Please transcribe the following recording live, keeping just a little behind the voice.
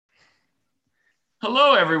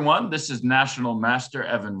Hello, everyone. This is National Master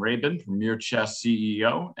Evan Rabin, Premier Chess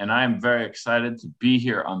CEO, and I am very excited to be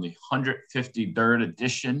here on the 153rd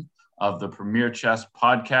edition of the Premier Chess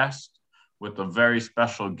podcast with a very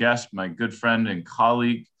special guest, my good friend and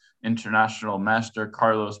colleague, International Master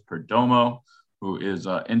Carlos Perdomo, who is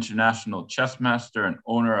an international chess master and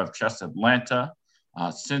owner of Chess Atlanta.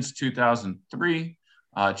 Since 2003,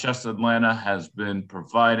 Chess Atlanta has been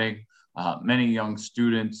providing many young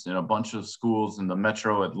students in a bunch of schools in the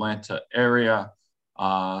metro Atlanta area,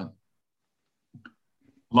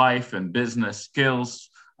 life and business skills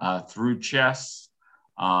through chess.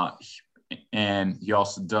 And he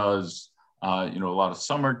also does, a lot of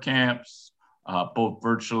summer camps, both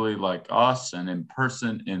virtually like us and in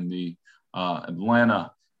person in the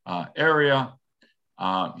Atlanta area.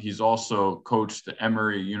 He's also coached the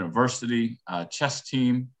Emory University chess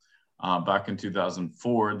team. Back in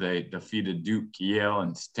 2004, they defeated Duke, Yale,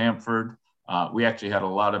 and Stanford. We actually had a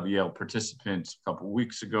lot of Yale participants a couple of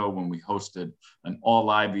weeks ago when we hosted an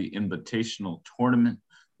all-Ivy invitational tournament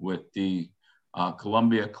with the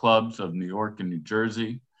Columbia clubs of New York and New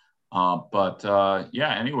Jersey.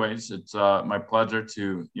 Anyways, it's my pleasure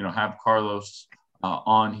to have Carlos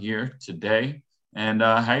on here today. And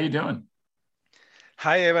how you doing?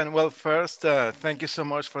 Hi, Evan. Well, first, thank you so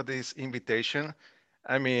much for this invitation.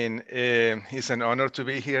 I mean, it's an honor to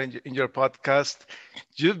be here in your podcast.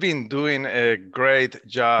 You've been doing a great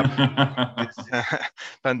job this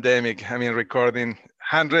pandemic. I mean, recording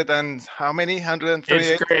 100 and how many? It's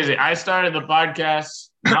 138? crazy. I started the podcast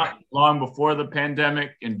not long before the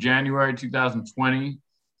pandemic in January 2020,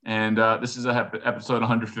 and this is episode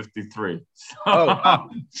 153. Oh, wow.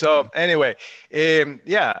 So anyway,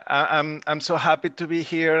 I'm so happy to be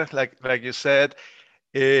here. Like you said,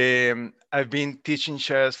 I've been teaching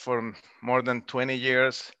chess for more than 20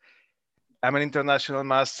 years. I'm an international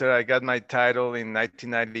master. I got my title in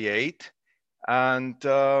 1998, and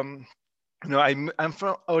I'm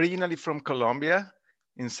originally from Colombia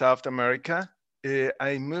in South America.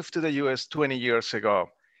 I moved to the U.S. 20 years ago,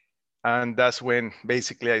 and that's when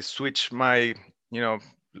basically I switched my,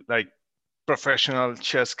 like professional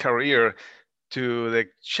chess career to the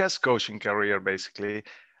chess coaching career, basically.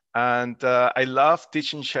 And I love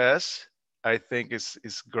teaching chess. I think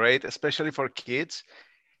it's great, especially for kids.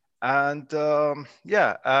 And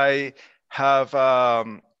I have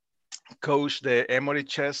coached the Emory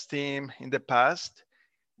chess team in the past.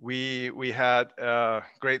 We had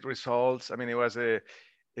great results. I mean, it was a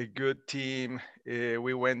good team.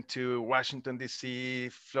 We went to Washington, D.C.,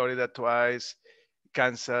 Florida twice,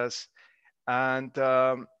 Kansas. And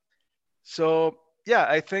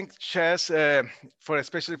I think chess, for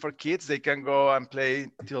especially for kids, they can go and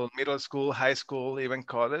play till middle school, high school, even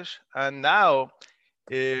college. And now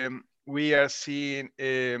we are seeing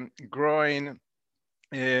growing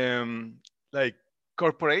like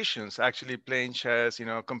corporations actually playing chess,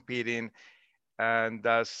 competing, and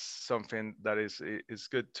that's something that is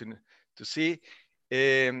good to see,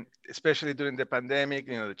 especially during the pandemic.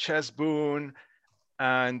 The chess boom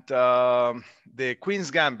and the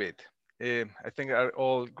Queen's Gambit. I think are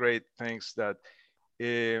all great things that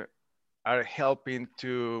are helping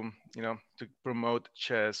to promote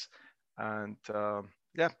chess, and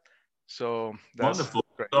so that's Wonderful.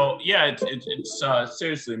 great. So yeah, it's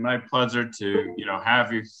seriously my pleasure to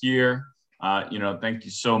have you here. Thank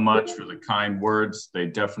you so much for the kind words. They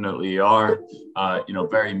definitely are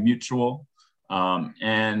very mutual.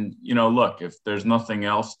 Look, if there's nothing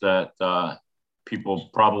else that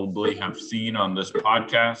people probably have seen on this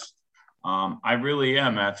podcast, I really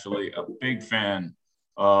am actually a big fan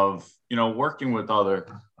of working with other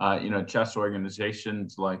chess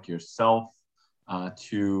organizations like yourself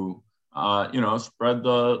to spread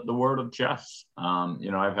the word of chess.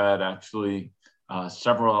 I've had actually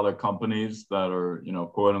several other companies that are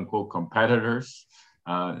quote unquote competitors.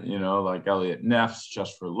 Like Elliot Neff's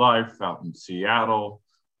Chess for Life out in Seattle,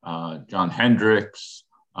 John Hendricks,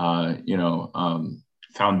 Foundation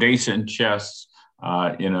Chess,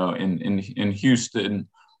 in Houston,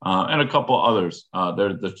 and a couple others.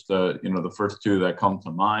 They're the first two that come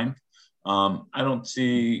to mind. I don't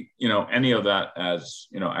see, any of that as,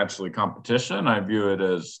 actually competition. I view it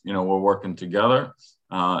as, we're working together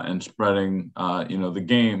and spreading, the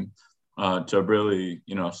game to really,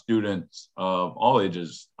 students of all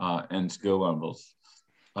ages and skill levels.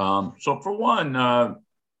 So for one,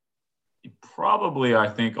 probably I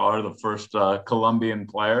think are the first Colombian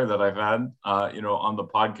player that I've had, on the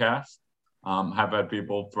podcast. Have had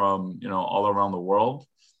people from, all around the world.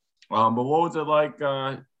 But what was it like,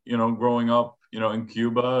 growing up, in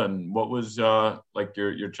Cuba, and what was like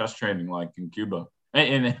your chess training like in Cuba?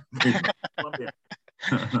 Colombia.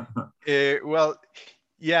 Well,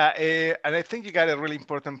 yeah, and I think you got a really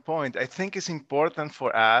important point. I think it's important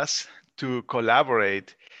for us to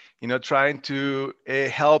collaborate, trying to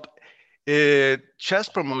help chess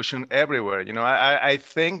promotion everywhere. I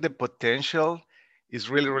think the potential is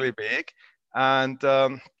really, really big. And,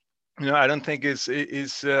 I don't think it's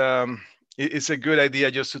a good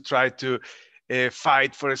idea just to try to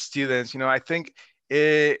fight for students. I think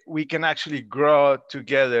we can actually grow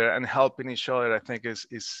together and helping each other. I think is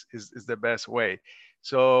the best way.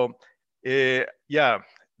 So yeah,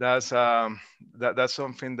 that's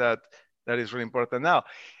something that is really important. Now,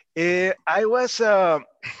 I was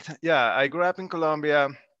yeah, I grew up in Colombia.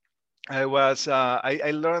 I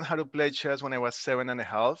learned how to play chess when I was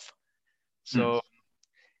 7.5. So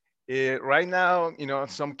right now,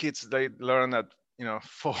 some kids they learn at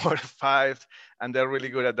 4 or 5, and they're really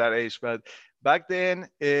good at that age. But back then,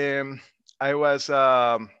 I was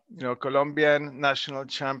Colombian national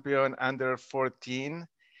champion under 14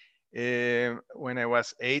 when I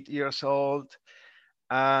was 8 years old,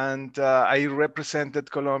 and I represented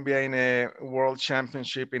Colombia in a world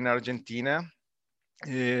championship in Argentina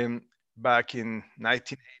back in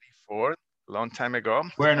 1984, a long time ago.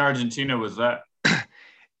 Where in Argentina was that?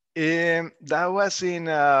 That was in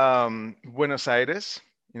Buenos Aires,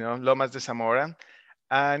 Lomas de Zamora.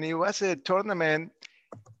 And it was a tournament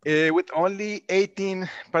with only 18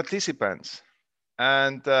 participants.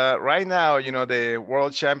 And right now, the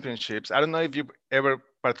World Championships, I don't know if you've ever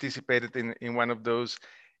participated in one of those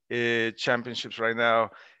championships right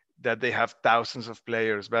now that they have thousands of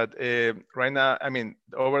players. But right now, I mean,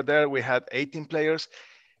 over there we had 18 players.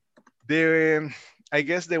 I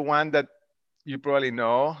guess the one that you probably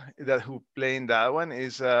know that who playing that one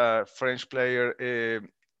is a French player,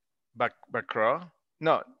 Bacro.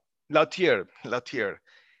 No, Lautier.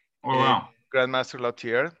 Oh, wow. Grandmaster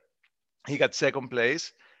Lautier. He got second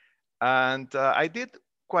place, and I did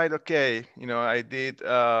quite okay.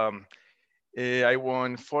 I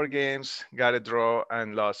won 4 games, got a draw,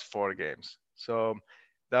 and lost 4 games. So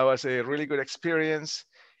that was a really good experience.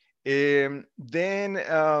 Then,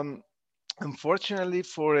 unfortunately,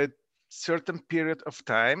 for a certain period of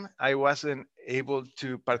time, I wasn't able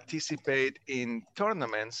to participate in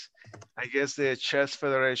tournaments. I guess the Chess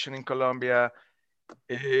Federation in Colombia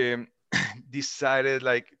um, decided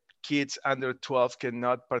like kids under 12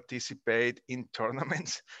 cannot participate in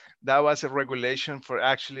tournaments. That was a regulation for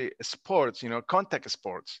actually sports, contact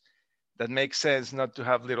sports. That makes sense not to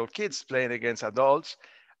have little kids playing against adults.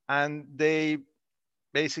 And they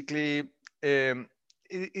basically,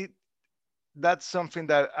 that's something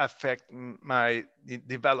that affect my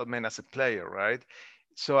development as a player, right?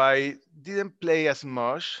 So I didn't play as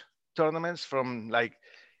much tournaments from like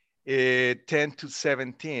 10 to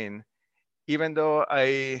 17, even though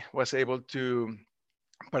I was able to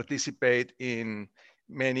participate in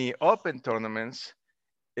many open tournaments.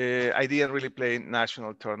 I didn't really play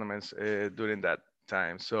national tournaments during that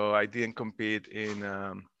time, so I didn't compete in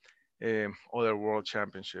other world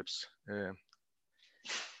championships.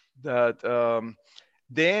 Then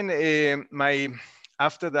my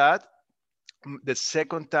after that, the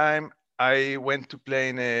second time I went to play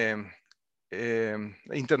in a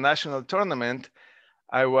international tournament.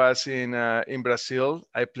 I was in Brazil.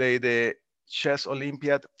 I played the Chess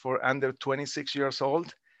Olympiad for under 26 years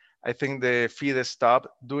old. I think the FIDE stopped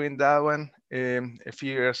doing that one a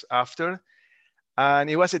few years after. And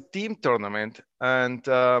it was a team tournament. And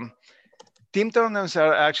team tournaments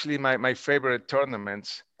are actually my favorite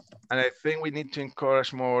tournaments. And I think we need to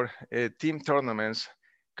encourage more team tournaments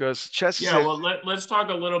because chess. Yeah, well, let's talk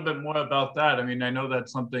a little bit more about that. I mean, I know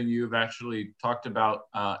that's something you've actually talked about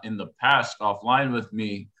in the past offline with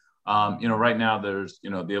me. Right now there's,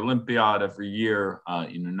 the Olympiad every year,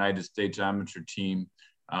 United States amateur team,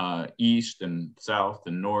 East and South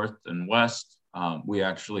and North and West. We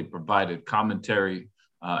actually provided commentary,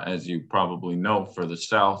 as you probably know, for the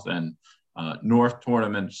South and North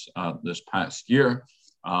tournaments this past year.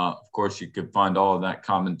 Of course, you could find all of that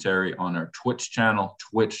commentary on our Twitch channel,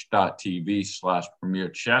 twitch.tv/Premier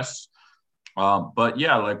Chess. But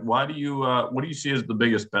yeah, like, what do you see as the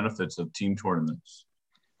biggest benefits of team tournaments?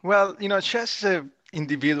 Well, chess is an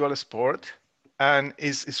individual sport, and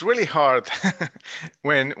it's really hard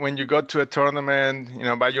when you go to a tournament,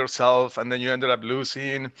 by yourself, and then you ended up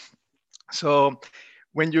losing. So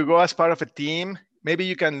when you go as part of a team, maybe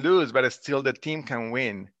you can lose, but still the team can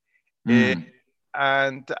win.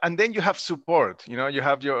 And then you have support. You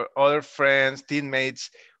have your other friends, teammates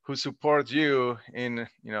who support you in.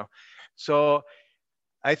 So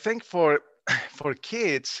I think for for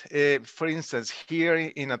kids, for instance, here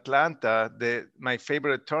in Atlanta, my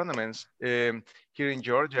favorite tournaments here in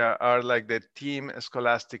Georgia are like the team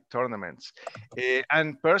scholastic tournaments.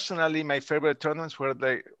 And personally, my favorite tournaments were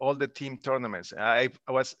all the team tournaments. I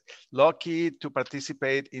was lucky to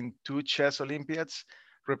participate in 2 chess Olympiads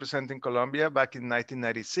representing Colombia back in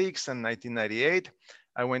 1996 and 1998.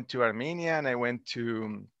 I went to Armenia and I went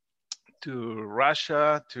to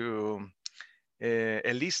Russia, to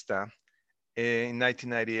Elista in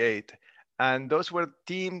 1998. And those were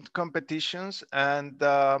team competitions. And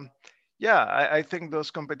yeah, I think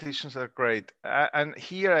those competitions are great. And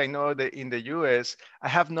here I know that in the US, I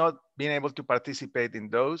have not been able to participate in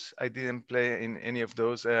those. I didn't play in any of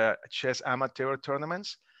those chess amateur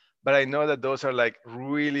tournaments, but I know that those are like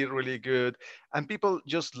really, really good. And people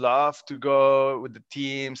just love to go with the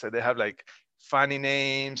teams, and they have like funny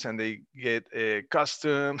names and they get a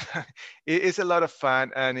costume. It's a lot of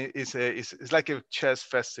fun, and it's like a chess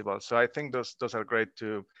festival. So I think those are great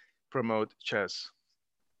to promote chess.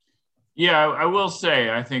 Yeah, I will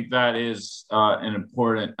say I think that is an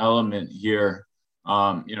important element here.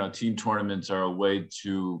 Team tournaments are a way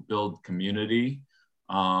to build community.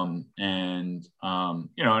 And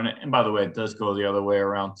by the way, it does go the other way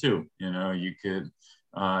around too. You could,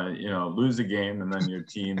 lose a game and then your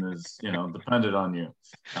team is, dependent on you,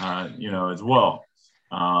 as well.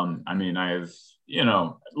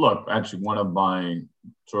 Look, actually one of my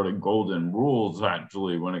sort of golden rules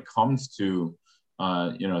actually, when it comes to,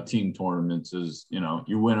 team tournaments is,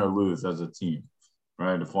 you win or lose as a team,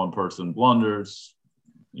 right? If one person blunders,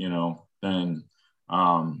 then,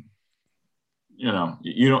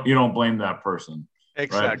 you don't blame that person.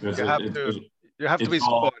 Exactly. Right? You have to be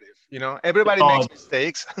supportive. Everybody makes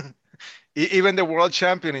mistakes. Even the world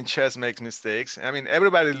champion in chess makes mistakes. I mean,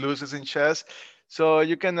 everybody loses in chess. So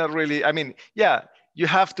you cannot really, you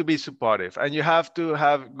have to be supportive, and you have to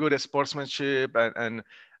have good sportsmanship and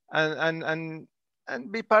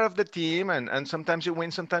be part of the team. And sometimes you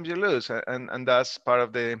win, sometimes you lose. And that's part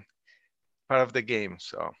of the game.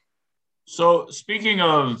 So speaking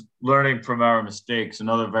of learning from our mistakes,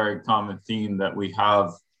 another very common theme that we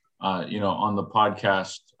have, on the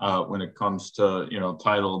podcast when it comes to,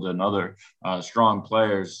 titled and other strong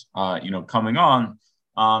players, coming on,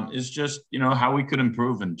 is just, how we could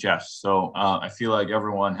improve in chess. So I feel like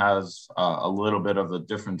everyone has a little bit of a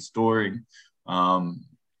different story. Like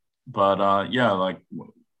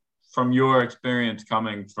from your experience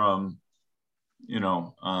coming from,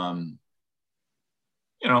 an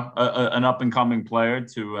up and coming player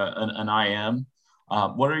to an IM.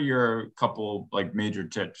 What are your couple like major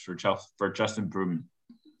tips for chess improvement?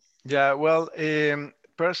 Yeah, well,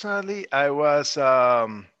 personally, I was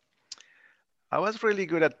really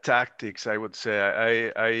good at tactics. I would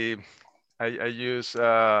say I use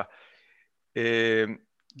the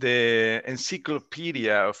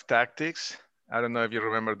Encyclopedia of Tactics. I don't know if you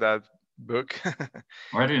remember that book.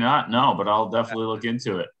 I do not know, but I'll definitely look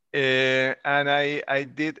into it. And I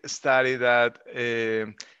did study that.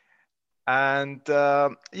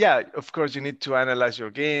 Of course, you need to analyze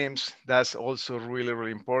your games. That's also really,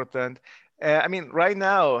 really important. Right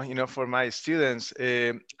now, for my students,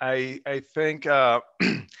 I think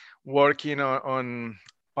working on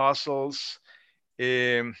puzzles,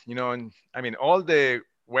 all the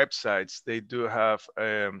websites, they do have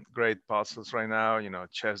great puzzles right now,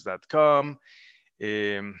 chess.com,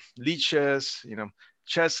 Lichess,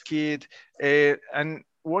 ChessKit, and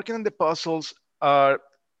working on the puzzles are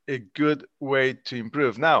a good way to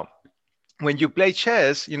improve. Now, when you play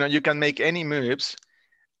chess, you can make any moves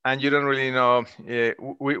and you don't really know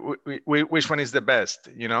which one is the best,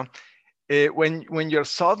 when you're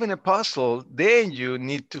solving a puzzle, then you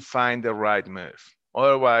need to find the right move.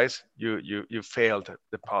 Otherwise, you failed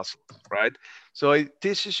the puzzle, right? So it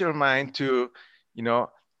teaches your mind to,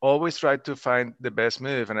 always try to find the best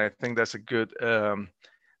move. And I think that's a good,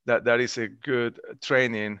 that is a good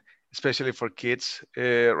training, especially for kids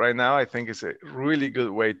right now. I think it's a really good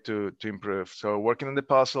way to improve. So working on the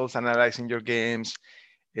puzzles, analyzing your games,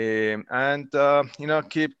 and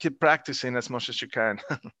keep practicing as much as you can.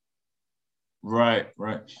 Right.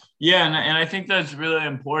 Yeah, and I think that's really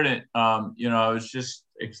important. I was just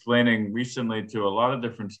explaining recently to a lot of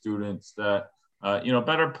different students that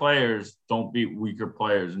better players don't beat weaker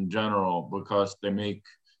players in general because they make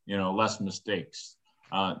less mistakes.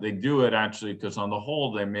 They do it actually because on the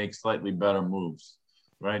whole they make slightly better moves,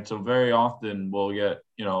 right? So very often we'll get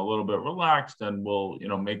a little bit relaxed and we'll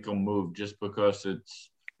make a move just because it's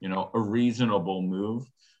a reasonable move.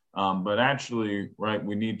 But actually, right,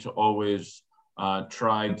 we need to always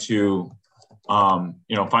try to find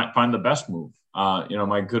the best move,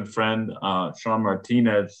 My good friend, Sean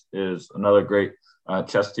Martinez, is another great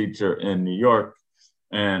chess teacher in New York.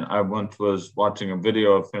 And I once was watching a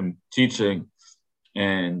video of him teaching,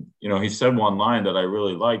 and, he said one line that I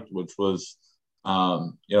really liked, which was,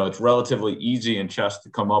 it's relatively easy in chess to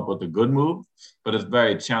come up with a good move, but it's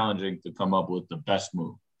very challenging to come up with the best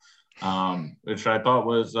move. Which I thought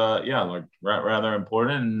was, rather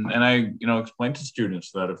important. And I, explained to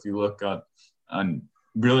students that if you look at on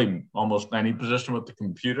really almost any position with the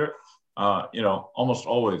computer, almost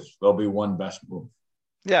always there'll be one best move.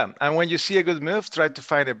 Yeah, and when you see a good move, try to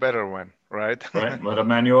find a better one, right? Right, what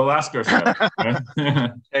Emmanuel Lasker said.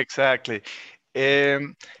 Right? Exactly.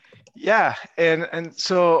 Yeah, and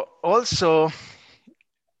so also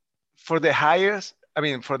for the higher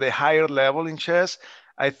level in chess,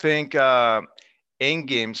 I think end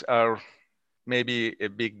games are maybe a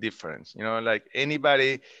big difference. Like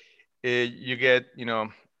anybody, you get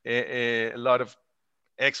a lot of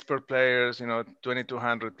expert players,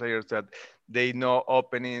 2,200 players that they know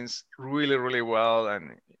openings really, really well,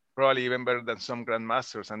 and probably even better than some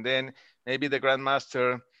grandmasters. And then maybe the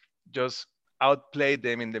grandmaster just outplayed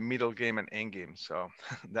them in the middle game and end game. So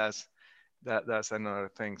that's another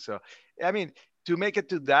thing. So I mean, to make it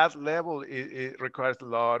to that level, it requires a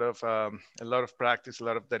lot of practice, a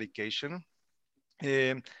lot of dedication.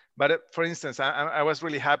 But for instance, I was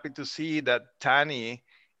really happy to see that Tani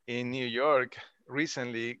in New York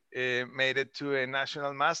recently made it to a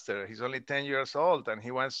national master. He's only 10 years old, and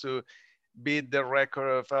he wants to beat the record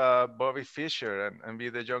of Bobby Fischer and be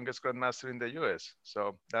the youngest grandmaster in the U.S.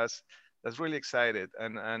 So that's really excited,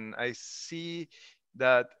 and I see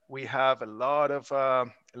that we have a lot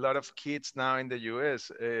of kids now in the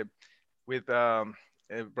U.S. With a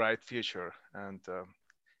bright future, and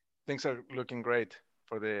things are looking great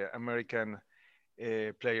for the American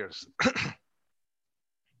players.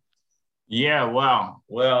 Yeah, wow.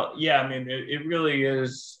 Well, yeah, I mean, it really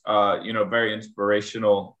is, very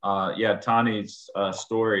inspirational. Tani's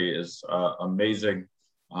story is amazing.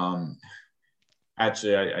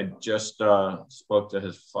 Actually, I just spoke to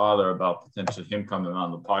his father about potentially him coming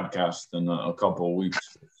on the podcast in a couple of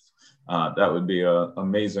weeks. That would be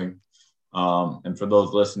amazing. And for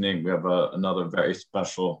those listening, we have another very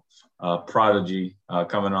special prodigy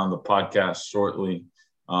coming on the podcast shortly.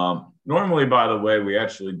 Normally, by the way, we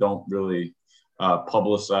actually don't really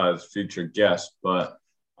publicize future guests, but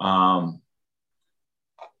I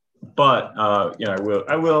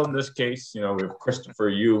will in this case. We have Christopher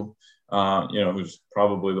Yu, who's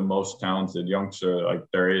probably the most talented youngster like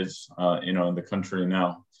there is, in the country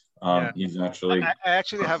now. He's actually. I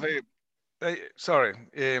actually have I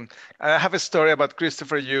have a story about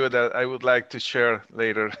Christopher Yu that I would like to share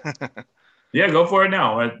later. Yeah, go for it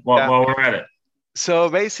now while we're at it. So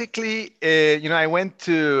basically, I went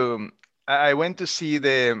to see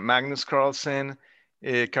the Magnus Carlsen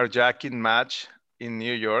Karjakin match in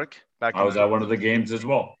New York. I was at one of the games as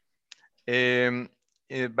well.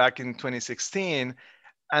 Back in 2016,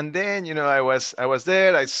 and then I was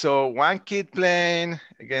there. I saw one kid playing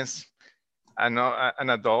against an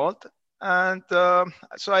adult, and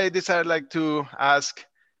so I decided to ask,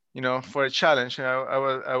 for a challenge.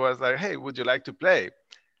 I was like, hey, would you like to play?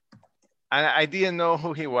 And I didn't know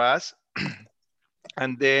who he was.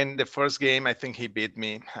 And then the first game, I think he beat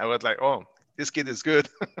me. I was like, oh, this kid is good.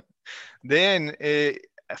 Then,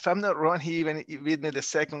 if I'm not wrong, he beat me the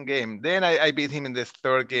second game. Then I beat him in the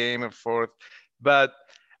third game and fourth. But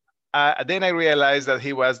then I realized that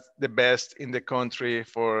he was the best in the country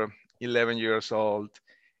for 11 years old.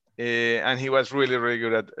 And he was really, really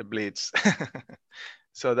good at Blitz.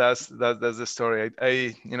 So that's the story.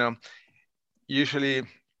 I usually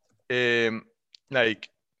like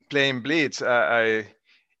playing Blitz. I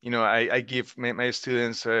give my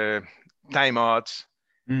students timeouts,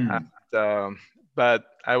 but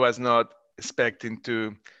I was not expecting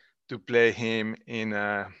to play him in.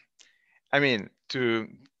 To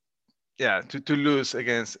lose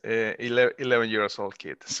against a 11 years old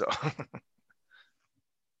kid. So.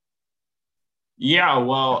 Yeah,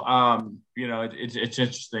 well, it's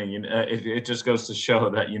interesting. It just goes to show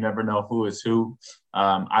that you never know who is who.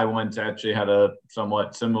 I once actually had a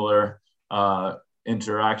somewhat similar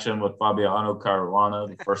interaction with Fabiano Caruana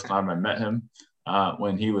the first time I met him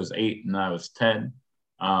when he was 8 and I was 10.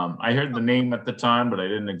 I heard the name at the time, but I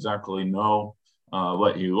didn't exactly know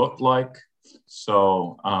what he looked like.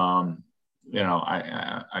 So, I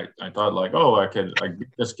thought I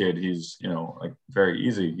beat this kid. He's, very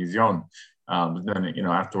easy. He's young. But then,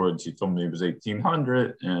 afterwards he told me he was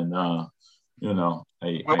 1,800 and,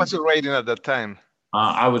 what was your rating at that time?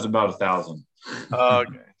 I was about 1,000.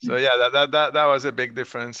 Okay. So yeah, that was a big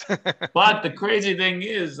difference. But the crazy thing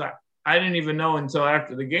is, I didn't even know until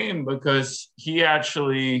after the game because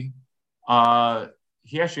uh, he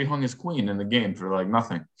actually hung his queen in the game for like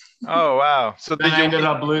nothing. Oh wow! So Then did I you ended win?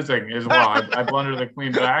 up losing as well. I blundered the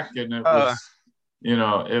queen back, and it Uh,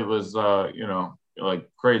 was, it was, like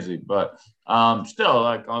crazy. But still,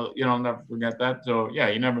 like, I'll never forget that. So yeah,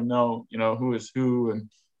 you never know, who is who, and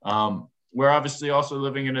we're obviously also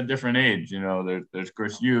living in a different age. There's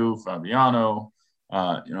Chris Yu, Fabiano,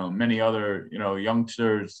 many other,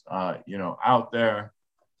 youngsters, out there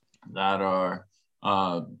that are,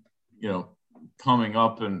 you know, coming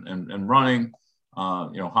up and running.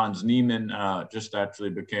 Hans Niemann just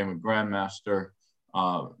actually became a grandmaster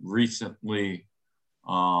recently.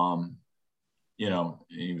 Um,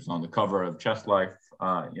 he was on the cover of Chess Life,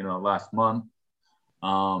 last month.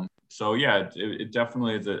 So yeah, it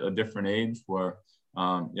definitely is a different age where,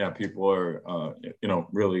 people are,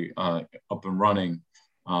 really up and running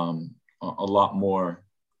a lot more,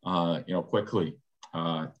 quickly,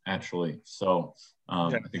 actually. So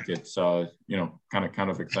yeah. I think it's, kind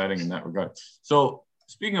of exciting in that regard. So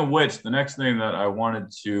speaking of which, the next thing that I wanted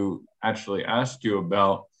to actually ask you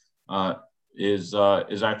about uh, is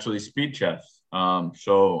actually speed chess.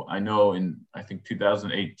 So I know I think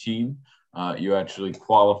 2018, you actually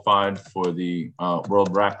qualified for the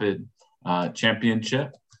World Rapid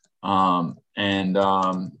Championship. And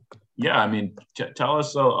yeah, I mean, tell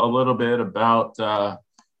us a little bit about how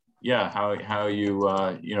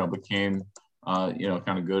you became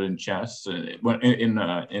kind of good in chess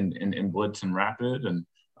in Blitz and Rapid and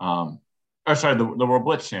sorry, the World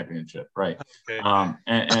Blitz Championship, right? Okay.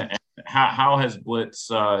 And how has Blitz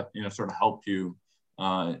sort of helped you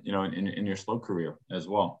in your slow career as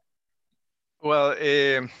well? Well,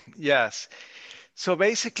 yes. So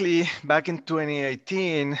basically, back in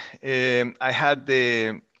 2018, I had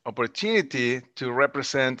the opportunity to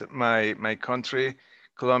represent my country,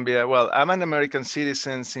 Colombia. Well, I'm an American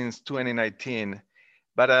citizen since 2019,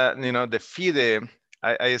 but the FIDE,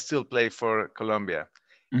 I still play for Colombia.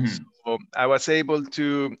 Mm-hmm. So I was able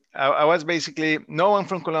to. I was basically no one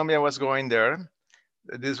from Colombia was going there.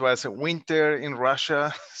 This was a winter in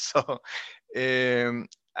Russia, so so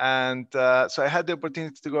I had the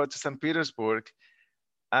opportunity to go to St. Petersburg,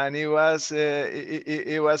 and it was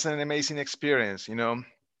an amazing experience.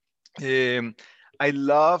 I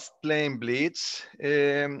love playing Blitz.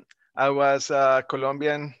 I was a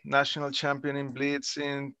Colombian national champion in Blitz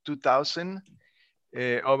in 2000.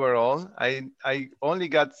 Overall, I only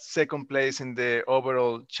got second place in the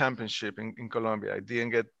overall championship in Colombia. I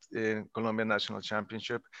didn't get Colombian national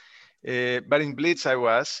championship, but in Blitz I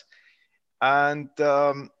was. And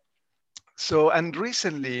and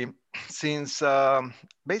recently, since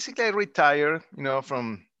basically I retired,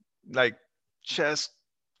 from like chess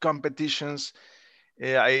competitions,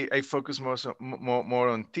 I focus more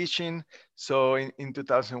on teaching. So in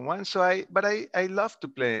 2001, I love to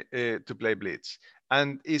play Blitz,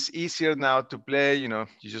 and it's easier now to play. You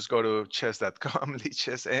just go to chess.com,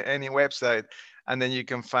 chess, any website, and then you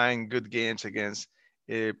can find good games against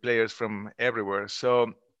players from everywhere.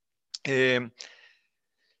 Um,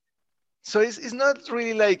 so it's not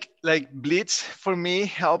really like Blitz for me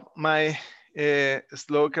help my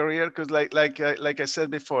slow career, because like I said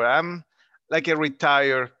before, I'm like a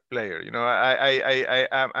retired player.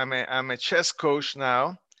 I'm a chess coach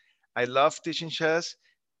now. I love teaching chess,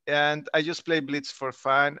 and I just play Blitz for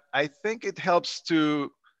fun. I think it helps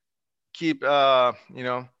to keep a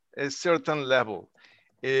certain level.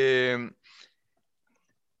 um,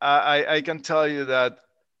 I can tell you that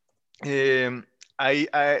um,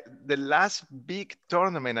 the last big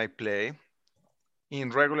tournament I play in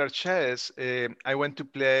regular chess, I went to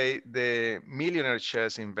play the Millionaire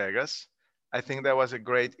Chess in Vegas. I think that was a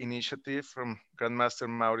great initiative from Grandmaster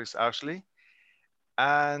Maurice Ashley.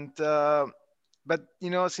 And but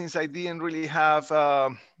since I didn't really have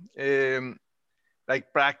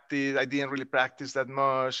like practice, I didn't really practice that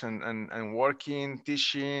much, and working,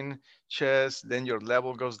 teaching chess, then your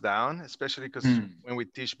level goes down, especially because when we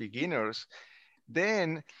teach beginners,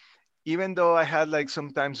 then even though I had like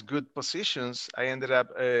sometimes good positions, I ended up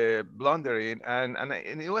blundering, and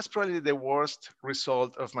it was probably the worst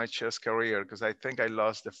result of my chess career, because I think I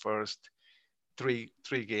lost the first three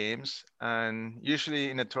games, and usually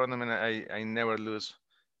in a tournament I never lose.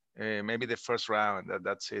 Maybe the first round,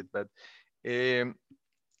 that's it. But um,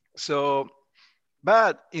 so,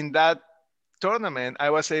 but in that tournament, I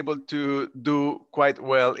was able to do quite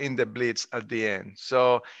well in the Blitz at the end.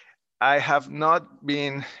 So I have not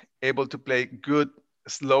been able to play good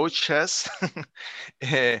slow chess,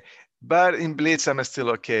 but in Blitz I'm still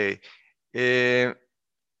okay. Uh,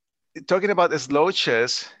 Talking about slow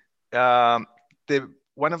chess, the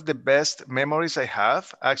one of the best memories I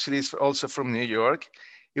have actually is also from New York.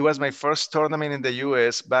 It was my first tournament in the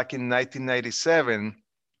US back in 1997.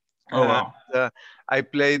 Oh, And wow. I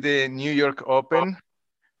played the New York Open.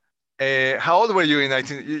 How old were you in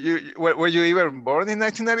 19? Were you even born in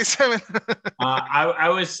 1997? I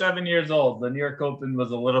was 7 years old. The New York Open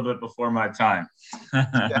was a little bit before my time.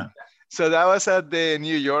 Yeah. So that was at the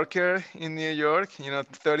New Yorker in New York,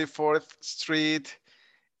 34th Street,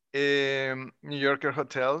 New Yorker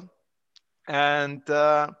Hotel, and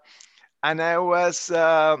I was,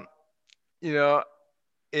 you know,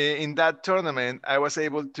 in that tournament, I was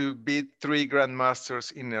able to beat three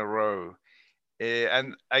grandmasters in a row.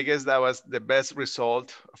 And I guess that was the best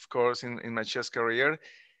result, of course, in my chess career.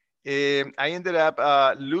 I ended up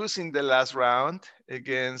losing the last round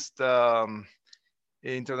against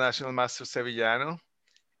International Master Sevillano.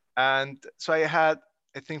 And so I had,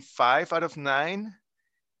 I think, 5 out of 9.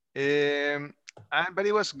 But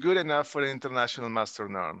it was good enough for the international master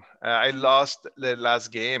norm. I lost the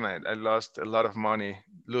last game. I lost a lot of money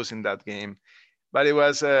losing that game. But it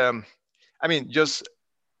was, just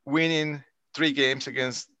winning 3 games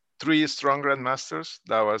against 3 strong grandmasters.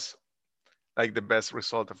 That was like the best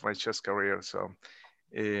result of my chess career. So,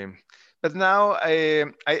 um, but now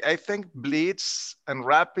I think Blitz and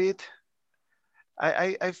Rapid,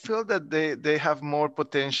 I feel that they have more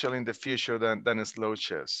potential in the future than slow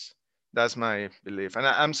chess. That's my belief, and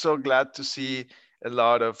I'm so glad to see a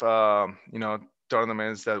lot of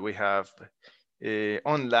tournaments that we have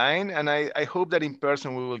online, and I hope that in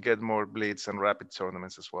person we will get more Blitz and Rapid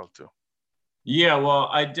tournaments as well too. Yeah, well,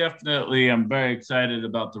 I definitely am very excited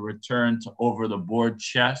about the return to over the board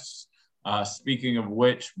chess. Speaking of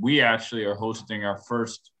which, we actually are hosting our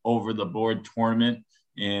first over the board tournament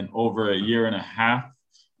in over a year and a half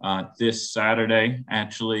this Saturday,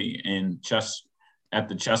 actually in chess at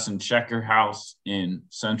the Chess and Checker House in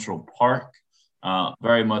Central Park.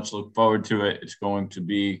 Very much look forward to it. It's going to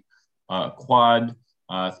be quad,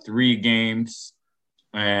 3 games,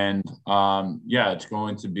 and yeah, it's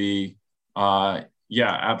going to be yeah,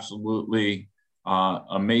 absolutely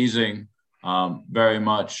amazing. Very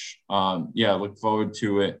much, yeah, look forward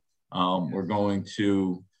to it. We're going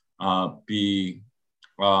to be,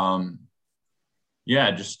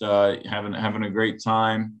 yeah, just having a great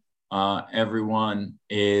time. Everyone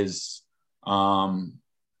is, yeah,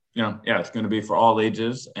 it's going to be for all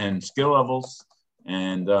ages and skill levels,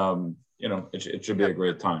 and it should be a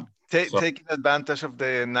great time. So, Taking advantage of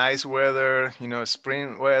the nice weather,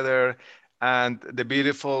 spring weather, and the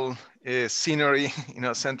beautiful scenery,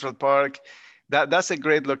 Central Park. That's a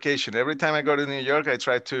great location. Every time I go to New York, I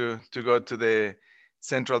try to go to the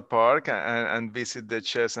Central Park and visit the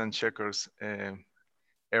chess and checkers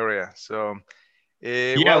area. So,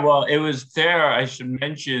 yeah, well, well, it was there. I should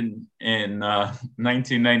mention in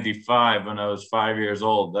 1995 when I was 5 years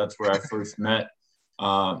old. That's where I first met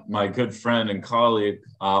my good friend and colleague,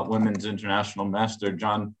 women's international master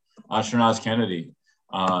John Ashernaz Kennedy.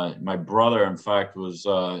 My brother, in fact, was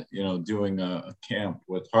doing a camp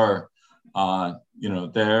with her,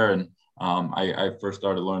 there, and I first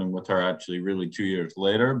started learning with her actually really 2 years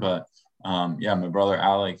later. But yeah, my brother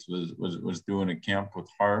Alex was doing a camp with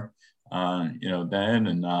her. Then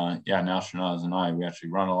and yeah, now Shanaz and I, we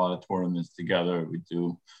actually run a lot of tournaments together. We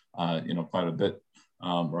do, quite a bit.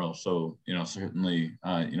 We're also, certainly,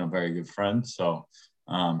 very good friends. So,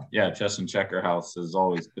 yeah, Chess and Checker House has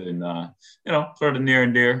always been, sort of near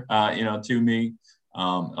and dear, to me.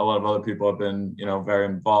 A lot of other people have been, very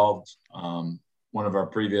involved. One of our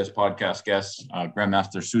previous podcast guests,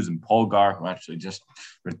 Grandmaster Susan Polgar, who actually just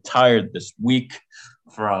retired this week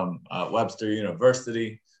from Webster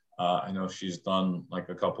University. I know she's done like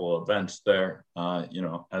a couple of events there,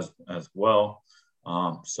 as well.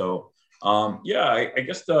 So yeah, I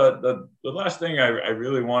guess the last thing I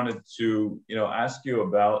really wanted to ask you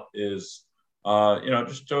about is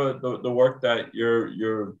just the work that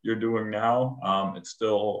you're doing now. It's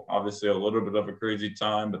still obviously a little bit of a crazy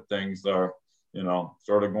time, but things are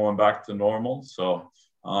sort of going back to normal. So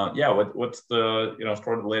yeah, what's the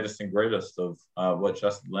sort of the latest and greatest of what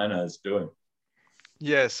Chess Atlanta is doing?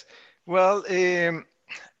 yes. Well,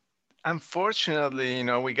 unfortunately,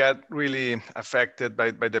 we got really affected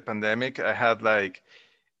by the pandemic. I had like,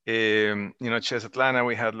 Chess Atlanta,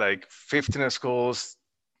 we had like 15 schools,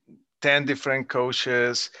 10 different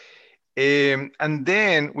coaches. And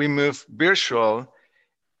then we moved virtual.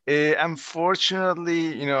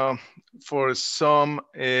 Unfortunately, for some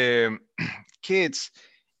kids,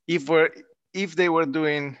 if we're if they were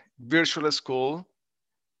doing virtual school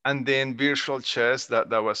and then virtual chess, that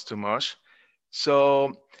was too much.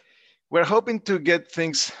 So we're hoping to get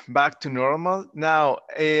things back to normal. Now,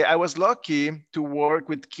 I was lucky to work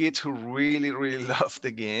with kids who really, really love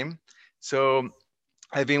the game. So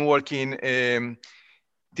I've been working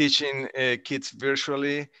teaching kids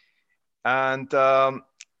virtually. And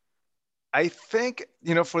I think,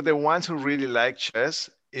 for the ones who really like chess,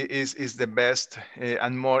 is the best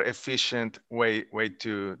and more efficient way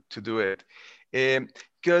to do it.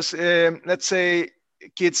 Because let's say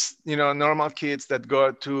kids, normal kids that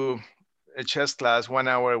go to a chess class 1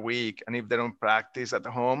 hour a week, and if they don't practice at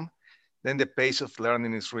home, then the pace of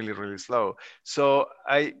learning is really, really slow. So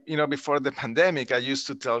before the pandemic, I used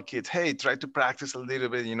to tell kids, hey, try to practice a little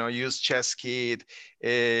bit, use ChessKit,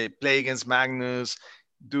 play against Magnus,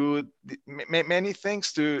 do many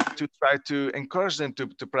things to try to encourage them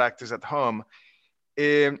to practice at home.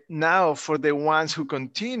 Now, for the ones who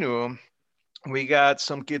continue, we got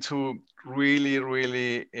some kids who really,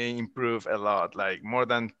 really improve a lot, like more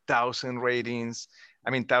than 1,000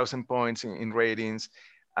 points in ratings.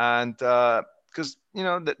 And because,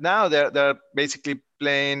 now they're basically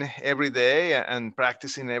playing every day and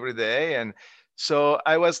practicing every day. And so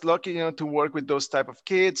I was lucky, to work with those type of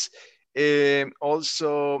kids.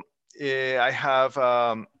 Also, I have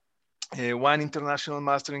one international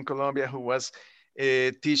master in Colombia who was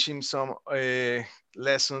teaching some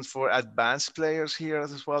lessons for advanced players here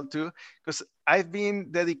as well too, because I've been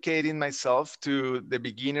dedicating myself to the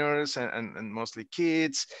beginners and mostly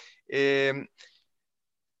kids.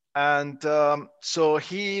 So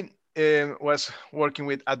he was working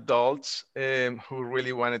with adults who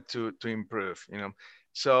really wanted to improve,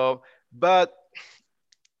 So, but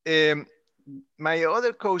my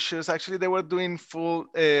other coaches, actually, they were doing full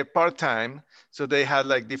part-time. So they had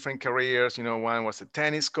like different careers. One was a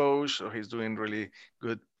tennis coach, so he's doing really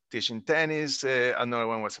good teaching tennis. Another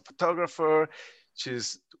one was a photographer.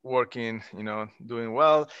 She's working, doing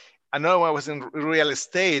well. Another one was in real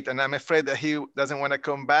estate, and I'm afraid that he doesn't want to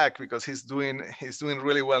come back because he's doing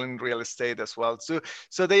really well in real estate as well.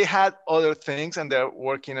 So they had other things, and they're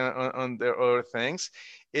working on their other things.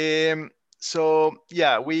 So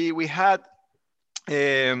yeah, we had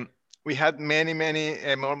many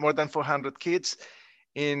more than 400 kids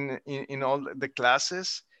in all the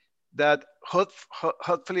classes that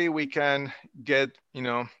hopefully we can get,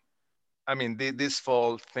 this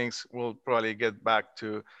fall things will probably get back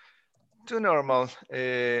to normal,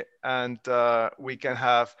 and we can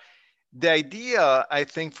have, the idea, I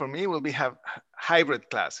think, for me will be have hybrid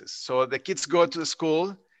classes. So the kids go to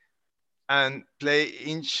school and play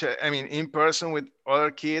in person with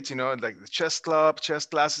other kids, like the chess club, chess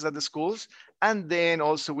classes at the schools. And then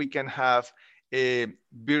also we can have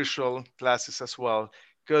virtual classes as well,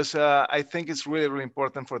 because I think it's really, really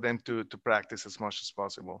important for them to practice as much as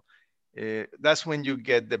possible. That's when you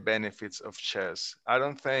get the benefits of chess. I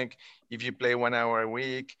don't think if you play 1 hour a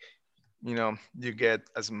week, you get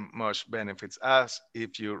as much benefits as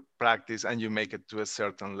if you practice and you make it to a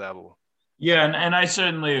certain level. Yeah, and I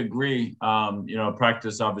certainly agree.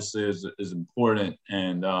 Practice obviously is important,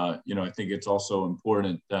 and I think it's also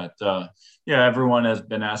important that everyone has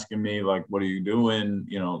been asking me like, what are you doing?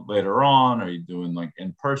 Later on, are you doing like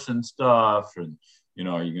in-person stuff, and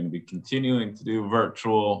are you going to be continuing to do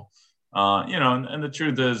virtual? And the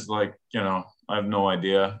truth is, like, I have no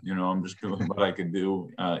idea. I'm just doing what I could do,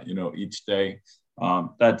 each day.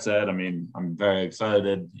 That said, I'm very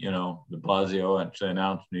excited. De Blasio actually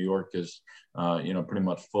announced New York is, pretty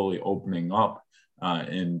much fully opening up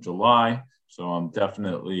in July. So I'm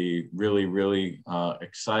definitely really, really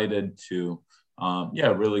excited to,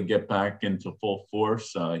 really get back into full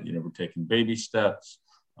force. We're taking baby steps.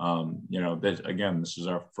 This is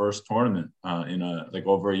our first tournament in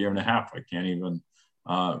over a year and a half. I can't even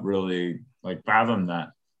really fathom that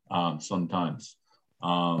sometimes.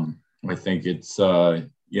 I think it's,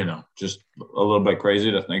 just a little bit crazy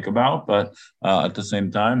to think about, but at the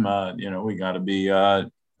same time, we got to be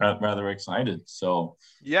rather excited. So,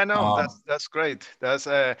 yeah, no, that's great. That's,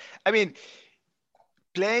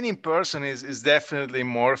 playing in person is definitely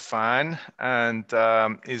more fun, and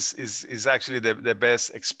is actually the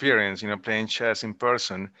best experience, playing chess in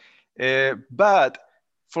person. But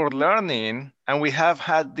for learning, and we have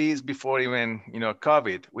had these before even,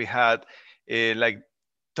 COVID, we had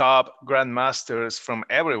top grandmasters from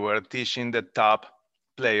everywhere teaching the top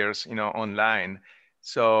players, online.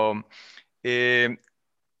 So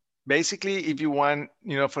basically, if you want,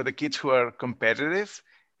 for the kids who are competitive,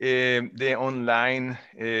 the online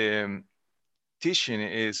teaching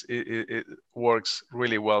it works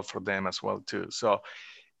really well for them as well too. So,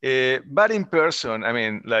 but in person,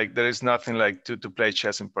 there is nothing like to play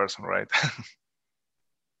chess in person, right?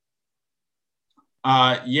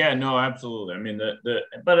 Yeah, no, absolutely. I mean,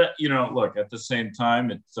 but look, at the same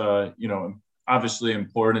time, it's obviously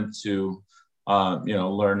important to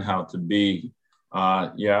learn how to be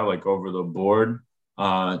yeah, like over the board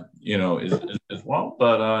as well.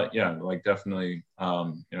 But yeah, like definitely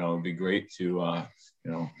it'd be great to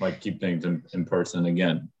like keep things in person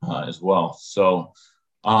again as well. So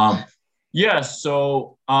um yeah,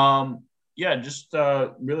 so yeah, just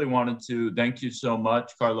really wanted to thank you so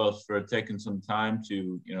much, Carlos, for taking some time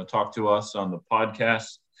to talk to us on the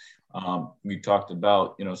podcast. We talked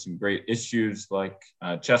about some great issues like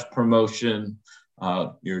chess promotion,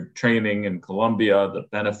 your training in Colombia, the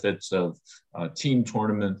benefits of team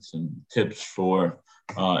tournaments, and tips for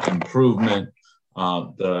improvement.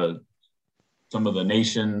 The Some of the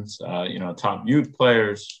nation's top youth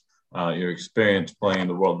players, your experience playing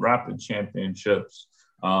the World Rapid Championships,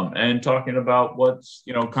 and talking about what's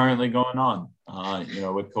currently going on,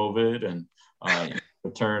 with COVID and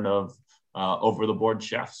return of over the board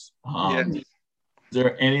chefs. Yeah. Is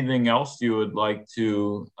there anything else you would like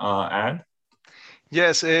to add?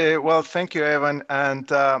 Yes. Well, thank you, Evan. And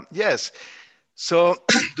yes, so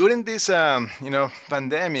during this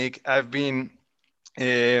pandemic, I've been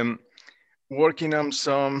um, working on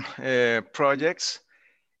some projects.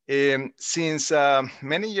 Since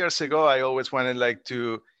many years ago, I always wanted like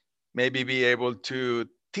to maybe be able to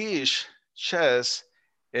teach chess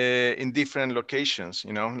in different locations,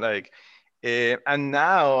 and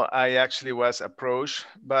now I actually was approached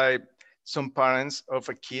by some parents of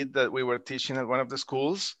a kid that we were teaching at one of the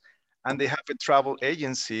schools, and they have a travel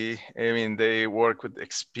agency. I mean, they work with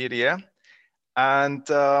Expedia, and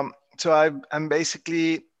so I'm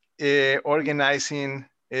basically organizing.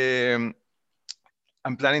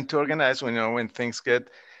 I'm planning to organize when things get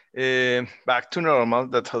back to normal.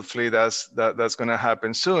 That hopefully that's going to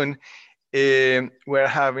happen soon. We're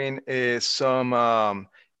having some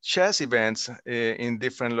chess events in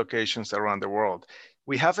different locations around the world.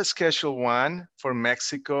 We have a scheduled one for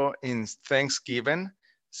Mexico in Thanksgiving,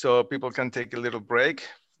 so people can take a little break,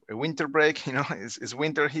 a winter break. It's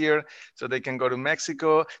winter here, so they can go to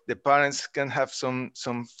Mexico. The parents can have some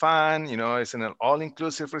fun. It's an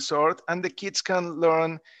all-inclusive resort, and the kids can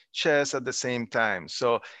learn chess at the same time.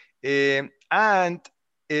 So, and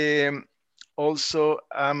also,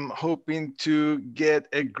 I'm hoping to get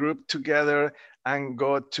a group together and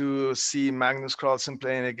go to see Magnus Carlsen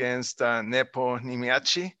playing against Nepo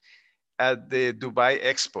Nimiachi at the Dubai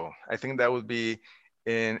Expo. I think that would be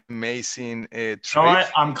an amazing trip. No,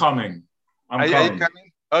 I'm coming. Are you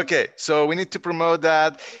coming? Okay, so we need to promote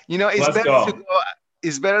that.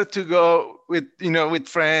 It's better to go with with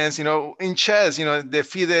friends. In chess, the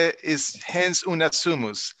FIDE is hens una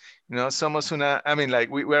sumus. Somos una. I mean, like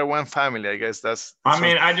we're one family. I guess that's.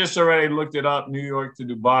 I just already looked it up. New York to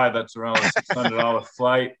Dubai. That's around a $600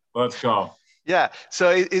 flight. Let's go. Yeah, so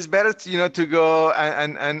it's better to go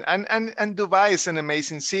and Dubai is an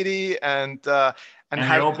amazing city and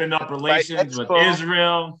they opened up relations with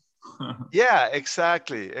Israel. Yeah,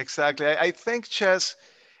 exactly. I think chess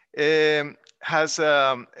has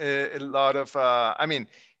a lot of. I mean,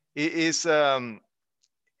 it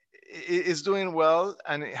is doing well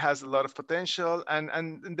and it has a lot of potential.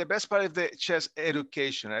 And the best part of the chess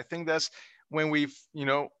education, I think that's when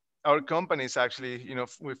our companies actually,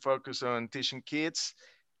 we focus on teaching kids,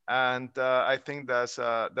 and I think that's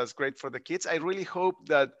great for the kids. I really hope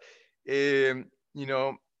that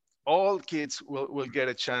all kids will get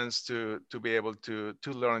a chance to be able to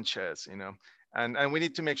learn chess, and we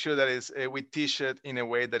need to make sure that we teach it in a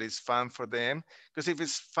way that is fun for them, because if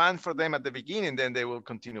it's fun for them at the beginning, then they will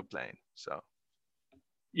continue playing. So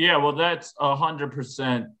yeah, well, that's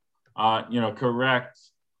 100% correct.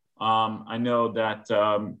 I know that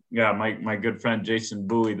my good friend Jason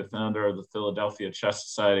Bowie, the founder of the Philadelphia Chess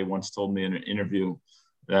Society, once told me in an interview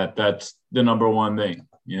that that's the number one thing.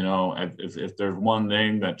 If there's one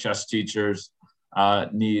thing that chess teachers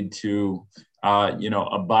need to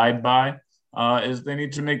abide by, is they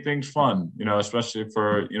need to make things fun, especially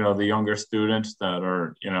for the younger students that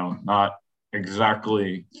are not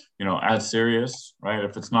exactly as serious, right?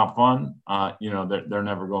 If it's not fun, they're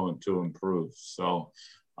never going to improve. So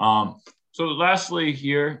lastly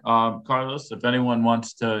here, Carlos, if anyone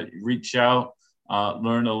wants to reach out,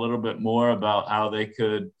 learn a little bit more about how they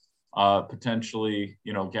could potentially,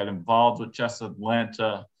 get involved with Chess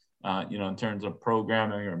Atlanta, in terms of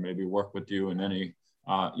programming, or maybe work with you in any,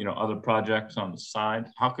 other projects on the side,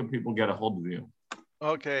 how can people get a hold of you?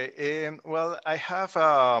 Okay. Well, I have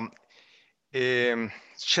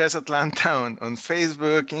Chess Atlanta on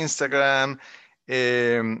Facebook, Instagram,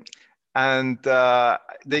 and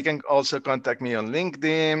they can also contact me on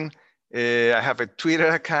LinkedIn. I have a Twitter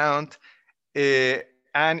account,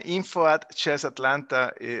 and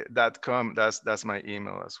info@chessatlanta.com. That's my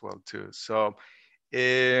email as well too. So,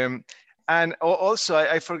 and also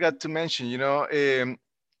I forgot to mention,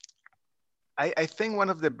 I think one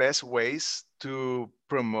of the best ways to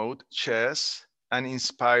promote chess and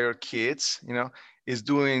inspire kids, is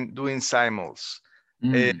doing simul's.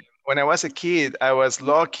 When I was a kid, I was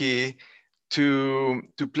lucky to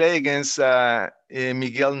play against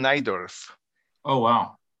Miguel Najdorf. Oh,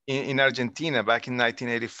 wow. In Argentina back in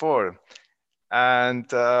 1984.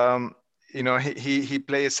 And, he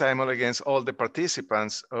played simul against all the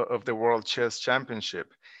participants of the World Chess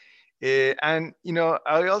Championship. And,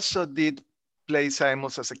 I also did play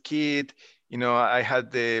simuls as a kid. I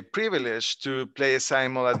had the privilege to play a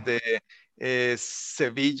simul at the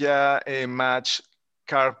Sevilla match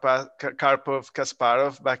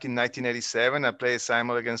Karpov-Kasparov back in 1987. I played a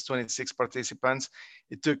simul against 26 participants.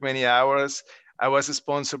 It took many hours. I was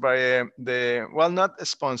sponsored by not a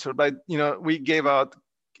sponsor, but we gave out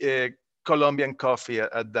Colombian coffee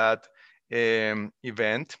at that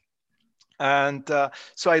event. And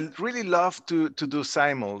so I really love to do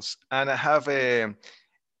simuls, and I have an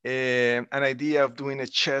idea of doing a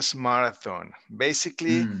chess marathon.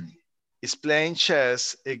 Basically, it's playing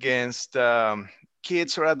chess against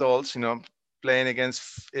kids or adults, playing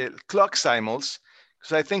against clock simuls,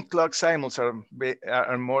 because I think clock simuls are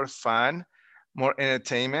more fun, more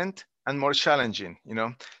entertainment, and more challenging.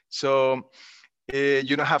 So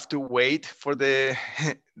you don't have to wait for the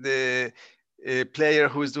player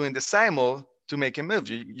who is doing the simul to make a move.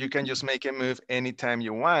 You can just make a move anytime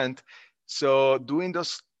you want. So doing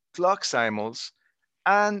those clock simuls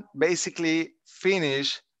and basically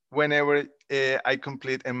finish whenever I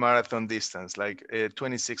complete a marathon distance, like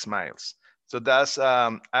 26 miles. So that's,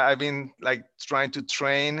 I've been trying to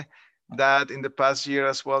train that in the past year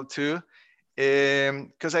as well too.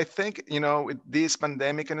 Because I think, with this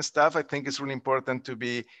pandemic and stuff, I think it's really important to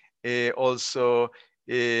be also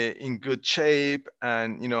in good shape.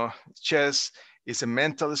 And, chess is a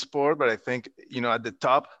mental sport, but I think, at the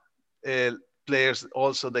top, players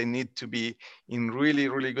also, they need to be in really,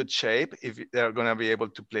 really good shape if they're going to be able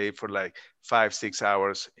to play for 5-6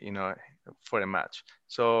 hours, for a match.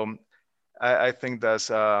 So I think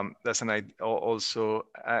that's also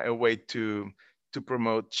a way to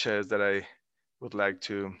promote chess that I would like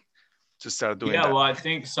to start doing. Yeah, that. well, I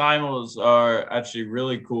think simuls are actually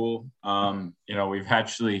really cool. We've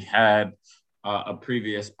actually had a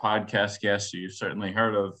previous podcast guest you've certainly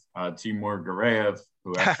heard of, Timur Gareev,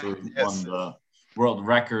 who actually Yes. won the world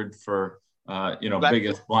record for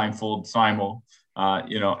biggest blindfold simul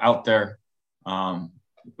out there,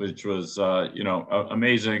 which was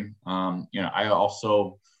amazing. I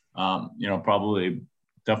also probably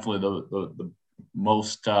definitely the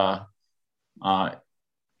most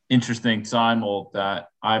interesting simul that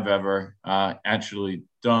I've ever actually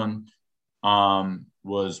done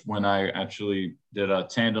was when I actually did a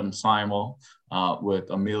tandem simul with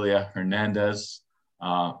Amelia Hernandez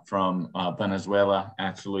from Venezuela,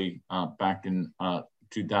 actually back in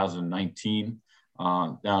 2019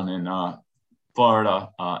 down in Florida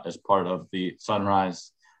as part of the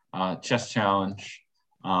Sunrise Chess Challenge.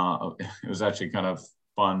 It was actually kind of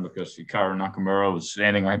fun because Hikaru Nakamura was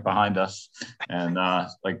standing right behind us and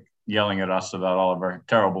yelling at us about all of our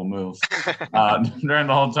terrible moves during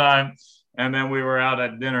the whole time. And then we were out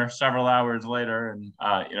at dinner several hours later, and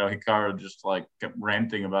Hikaru just kept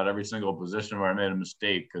ranting about every single position where I made a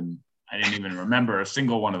mistake, and I didn't even remember a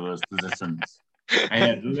single one of those positions. I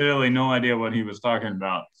had literally no idea what he was talking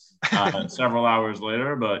about several hours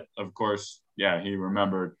later, but of course, yeah, he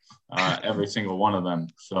remembered every single one of them.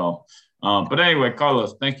 So, but anyway,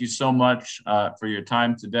 Carlos, thank you so much for your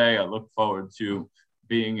time today. I look forward to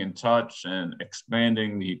being in touch and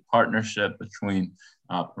expanding the partnership between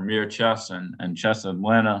Premier Chess and Chess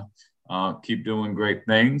Atlanta. Keep doing great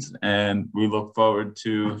things, and we look forward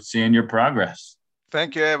to seeing your progress.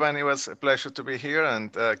 Thank you, Evan. It was a pleasure to be here,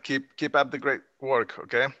 and keep up the great work,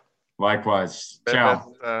 okay? Likewise.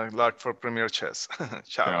 Ciao. Best luck for Premier Chess.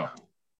 Ciao. Ciao.